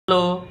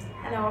Hello.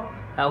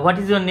 Hello, What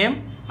is your name?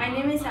 my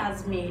name is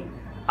Azmi,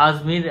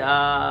 Azmir.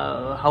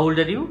 How old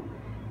are you?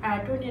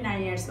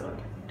 29 years old.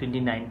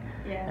 29.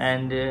 Yes.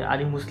 And are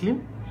you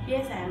Muslim?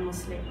 Yes, I am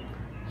Muslim.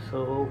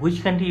 So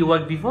which country you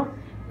worked before?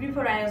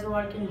 Before I was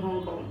working in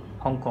Hong Kong.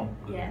 Hong Kong.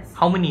 Yes.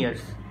 How many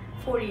years?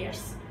 4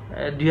 years.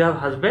 Do you have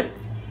husband?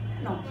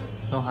 No.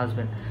 No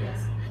husband.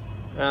 Yes.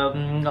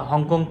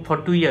 Hong Kong for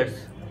 2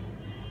 years.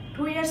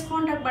 2 years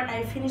contract, but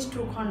I finished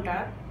 2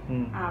 contract.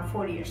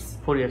 4 years.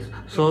 4 years.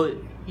 So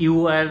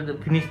you are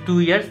finished 2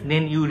 years,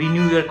 then you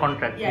renew your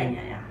contract.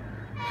 Yeah.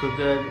 So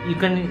you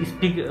can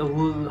speak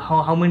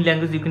how many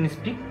languages you can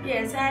speak?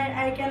 Yes,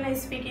 I can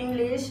speak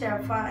English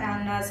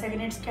and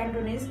second it's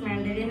Cantonese,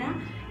 Mandarin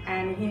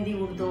and Hindi,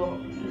 Urdu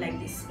like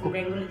this.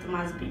 Bengali to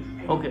must be.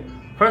 Okay.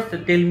 First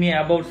tell me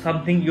about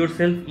something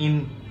yourself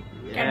in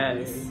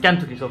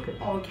Cantonese. Okay.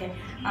 Okay.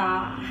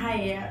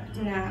 Hi,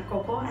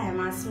 Coco. I am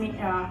Asmin.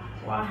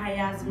 Hi,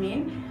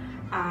 Asmin.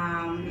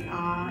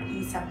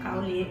 Isap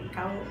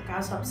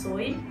kau sab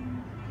soi.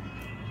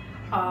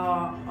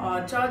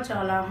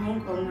 Cho la Hong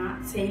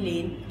Kong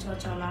Celine.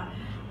 Cho la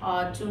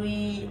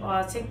chui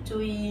sik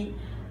chui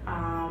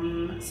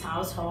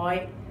sao soi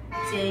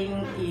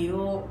cheng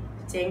yu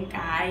cheng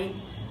kai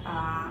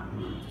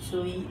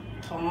chui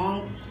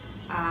thong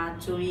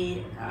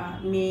chui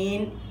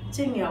min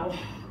cheng yo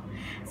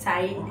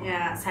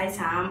sai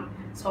sam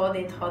so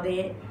de tho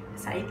de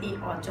sai ti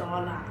cho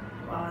la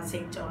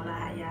sik cho la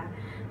ya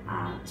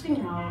cheng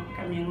yo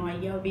kam yang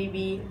ngoi yo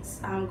bibi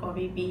sam ko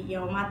bibi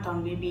yo ma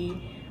tong bibi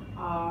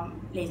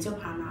le chu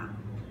phana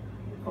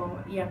ko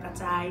ya ka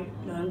chai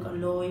lon ko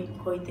loi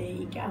koi te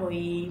I ka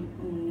hoi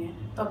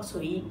tok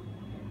sui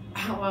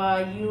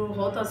you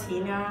ho to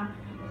sina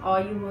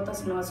you ho to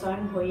sno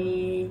son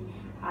hoi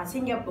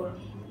Singapore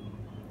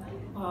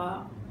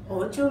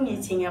ho chu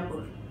mi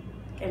Singapore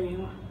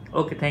kemi.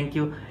 Okay, thank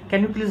you.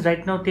 Can you please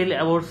right now tell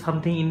about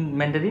something in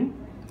Mandarin?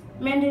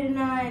 Mandarin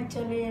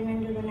actually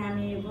Mandarin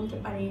ami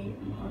bonte pari.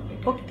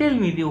 Okay, tell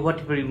me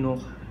whatever you know.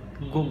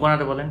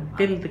 Gona bolen.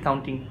 Tell the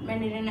counting.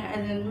 Mandarin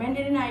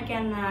I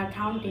can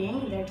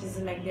counting, that is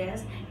like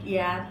this.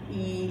 Ya,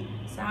 I,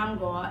 sam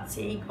go,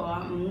 sei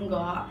go,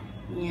 go,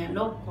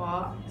 lok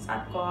go,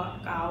 sat go,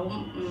 kau,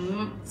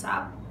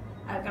 sap,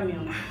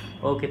 kamyona.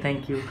 Okay,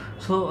 thank you.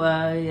 So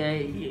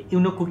you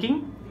know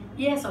cooking?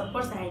 Yes, of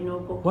course I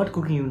know cook. What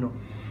cooking you know?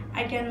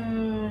 I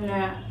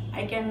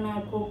can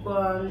cook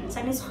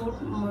Chinese food,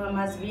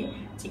 must be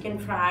chicken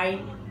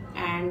fry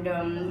and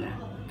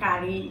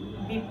curry,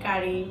 beef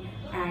curry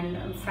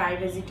and fry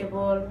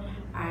vegetable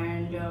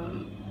and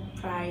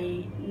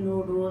fry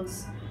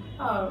noodles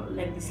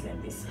like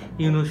this.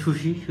 You know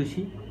sushi?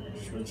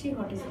 Sushi,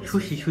 what is this?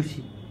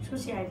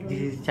 Sushi I don't know. This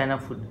is China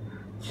food.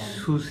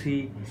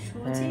 Sushi.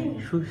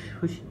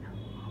 Sushi.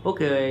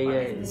 Okay. What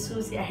is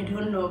this sushi? I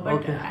don't know, but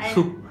okay.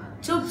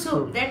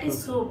 Soup. That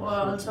is soup.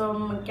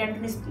 Also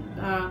Cantonese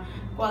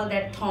call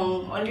that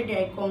thong. Already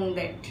I call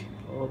that.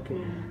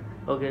 Okay.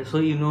 Okay, so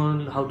you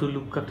know how to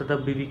look after the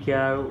baby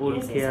care,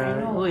 old care, yes,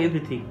 I know.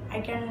 everything. I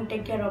can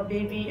take care of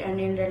baby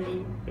and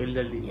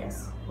elderly.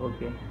 Yes.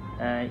 Okay.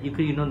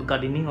 You know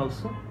gardening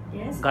also.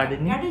 Yes.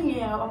 Gardening.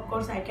 Yeah, of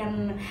course I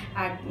can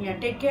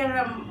take care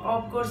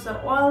of course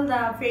all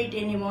the pet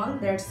animal,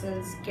 that's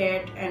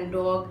cat and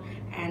dog,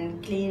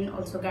 and clean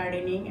also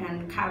gardening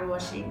and car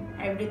washing,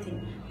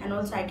 everything, and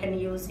also I can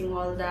using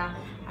all the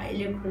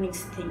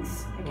electronics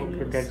things. I can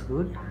use. That's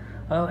good.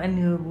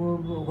 And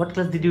what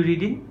class did you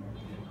read in?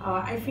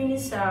 I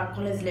finished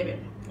college level,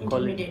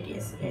 intermediate.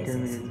 Yes.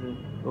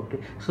 Okay,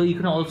 so you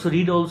can also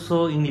read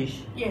also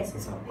English. Yes,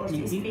 of course.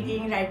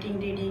 Speaking, writing,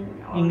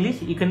 reading.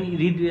 English, you can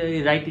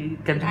read, write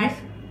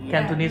Cantonese.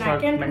 Cantonese or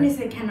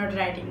Cantonese I cannot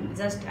writing.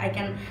 Just I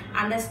can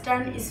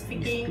understand,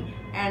 speaking,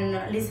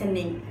 and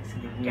listening.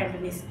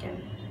 Cantonese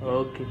can.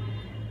 Okay,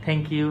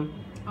 thank you.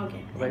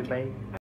 Okay. Bye.